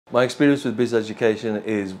My experience with Biz Education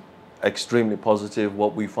is extremely positive.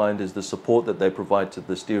 What we find is the support that they provide to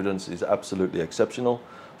the students is absolutely exceptional,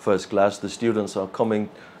 first class. The students are coming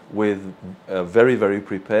with very, very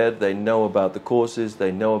prepared. They know about the courses,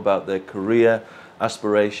 they know about their career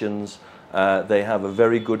aspirations, they have a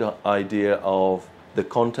very good idea of the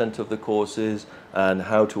content of the courses and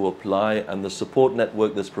how to apply, and the support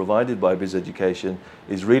network that's provided by Biz Education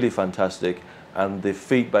is really fantastic, and the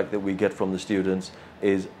feedback that we get from the students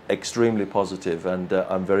is extremely positive, and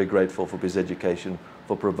I'm very grateful for Biz Education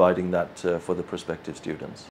for providing that for the prospective students.